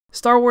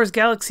Star Wars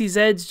Galaxy's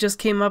Edge just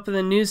came up in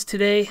the news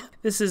today.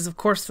 This is, of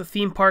course, the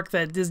theme park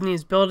that Disney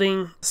is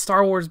building,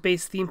 Star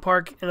Wars-based theme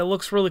park, and it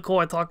looks really cool.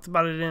 I talked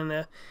about it in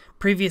a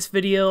previous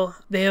video.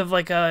 They have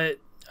like a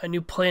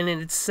new planet.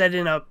 It's set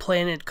in a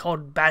planet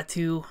called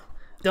Batu.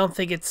 I don't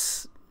think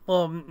it's,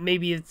 well,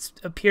 maybe it's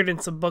appeared in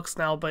some books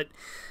now, but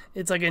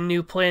it's like a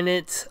new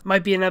planet.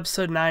 Might be in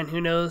episode 9, who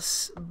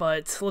knows?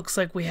 But looks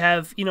like we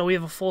have, we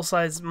have a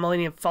full-size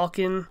Millennium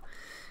Falcon.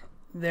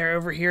 They're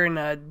over here in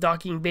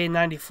Docking Bay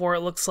 94, it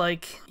looks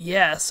like.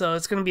 Yeah, so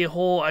it's gonna be a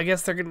whole. I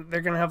guess they're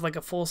gonna have like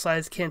a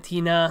full-size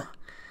cantina,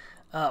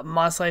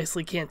 Mos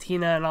Eisley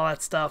cantina, and all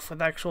that stuff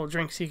with actual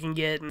drinks you can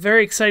get.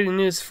 Very exciting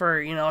news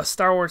for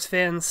Star Wars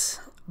fans.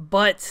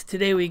 But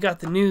today we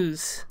got the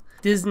news: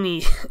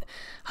 Disney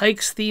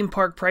hikes theme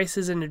park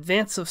prices in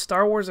advance of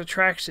Star Wars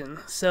attraction.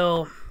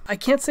 So I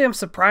can't say I'm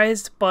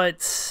surprised,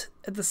 but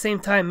at the same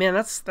time, man,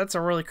 that's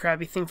a really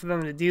crappy thing for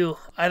them to do.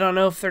 I don't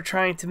know if they're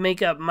trying to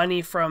make up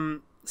money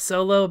from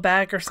Solo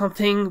back or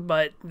something,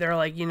 but they're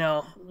like,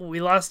 we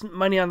lost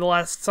money on the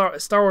last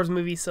Star Wars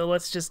movie, so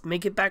let's just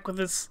make it back with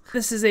this.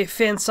 This is a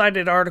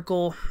fan-sided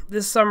article.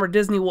 This summer,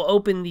 Disney will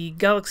open the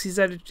Galaxy's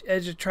Edge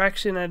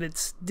attraction at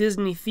its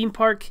Disney theme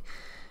park.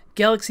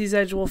 Galaxy's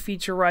Edge will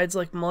feature rides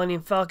like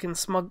Millennium Falcon,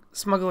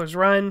 Smuggler's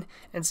Run,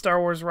 and Star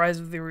Wars Rise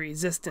of the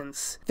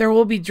Resistance. There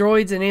will be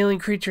droids and alien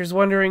creatures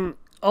wandering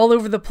all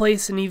over the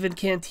place, and even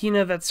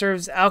cantina that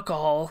serves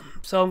alcohol.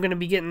 So I'm going to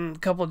be getting a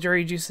couple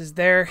jury juices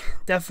there,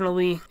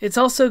 definitely. It's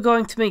also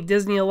going to make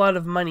Disney a lot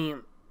of money.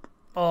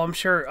 Oh, I'm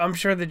sure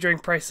the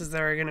drink prices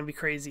there are going to be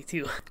crazy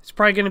too. It's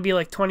probably going to be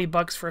like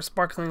 $20 for a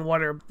sparkling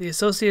water. The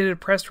Associated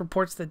Press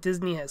reports that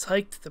Disney has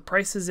hiked the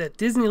prices at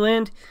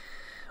Disneyland,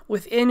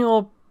 with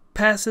annual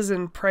passes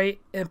and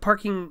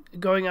parking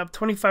going up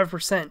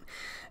 25%,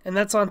 and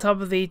that's on top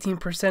of the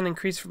 18%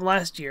 increase from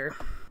last year.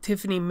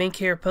 Tiffany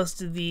Minkayer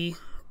posted the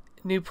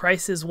new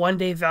prices.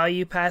 One-day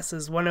value pass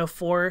is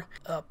 $104,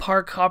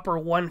 park hopper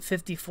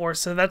 $154,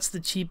 so that's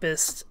the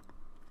cheapest.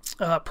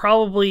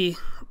 Probably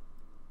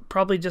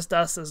just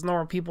us as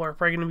normal people are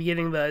probably going to be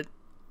getting the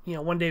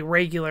one-day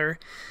regular,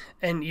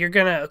 and you're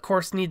gonna of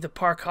course need the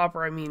park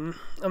hopper. I mean,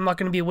 I'm not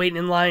gonna be waiting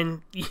in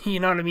line, you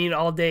know what I mean,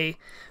 all day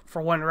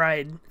for one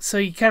ride. So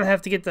you kind of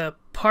have to get the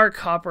park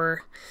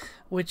hopper,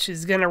 which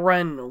is gonna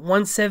run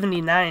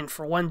 $179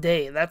 for one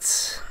day.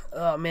 That's,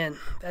 oh man,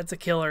 that's a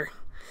killer.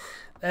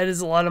 That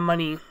is a lot of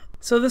money.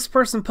 So this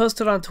person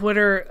posted on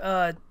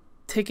Twitter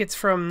tickets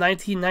from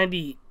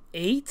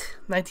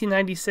 1996,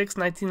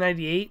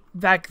 1998.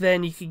 Back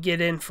then you could get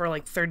in for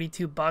like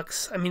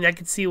 $32. I mean, I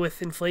could see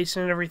with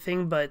inflation and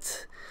everything,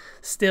 but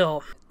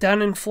still.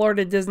 Down in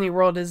Florida, Disney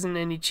World isn't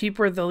any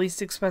cheaper. The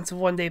least expensive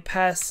one-day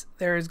pass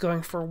there is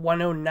going for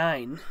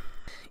 $109.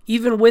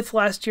 Even with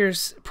last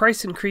year's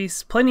price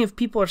increase, plenty of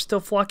people are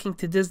still flocking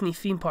to Disney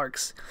theme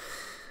parks.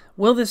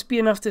 Will this be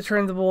enough to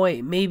turn them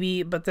away?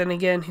 Maybe, but then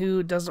again,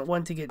 who doesn't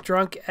want to get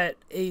drunk at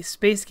a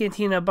space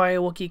cantina, buy a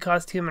Wookiee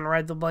costume, and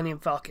ride the Millennium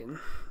Falcon?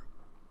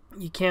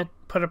 You can't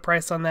put a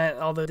price on that,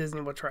 although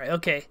Disney will try.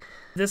 Okay,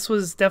 this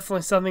was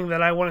definitely something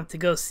that I wanted to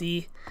go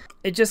see.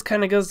 It just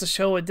kind of goes to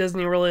show what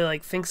Disney really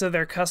thinks of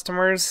their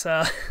customers,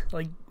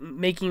 like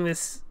making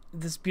this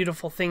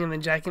beautiful thing and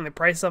then jacking the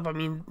price up. I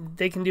mean,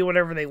 they can do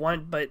whatever they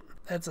want, but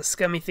that's a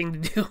scummy thing to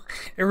do.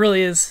 It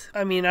really is.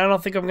 I mean, I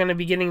don't think I'm gonna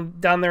be getting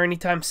down there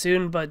anytime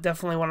soon, but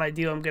definitely when I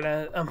do, I'm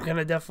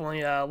gonna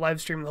definitely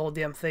live stream the whole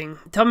damn thing.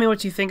 Tell me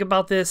what you think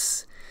about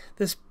this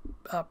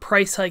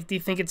price hike. Do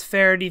you think it's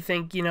fair? Do you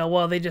think,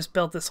 well, they just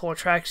built this whole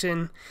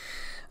attraction,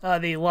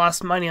 they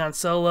lost money on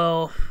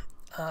Solo,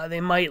 they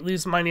might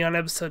lose money on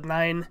episode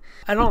 9.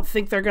 I don't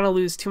think they're going to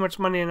lose too much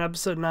money on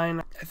episode 9.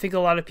 I think a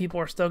lot of people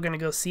are still going to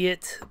go see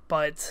it,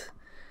 but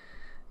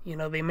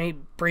they may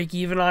break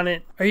even on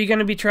it. Are you going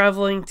to be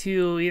traveling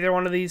to either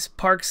one of these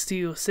parks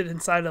to sit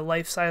inside a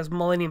life-size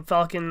Millennium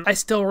Falcon? I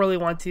still really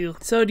want to.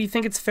 So do you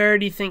think it's fair?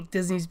 Do you think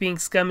Disney's being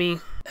scummy?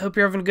 I hope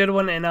you're having a good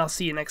one, and I'll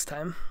see you next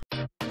time.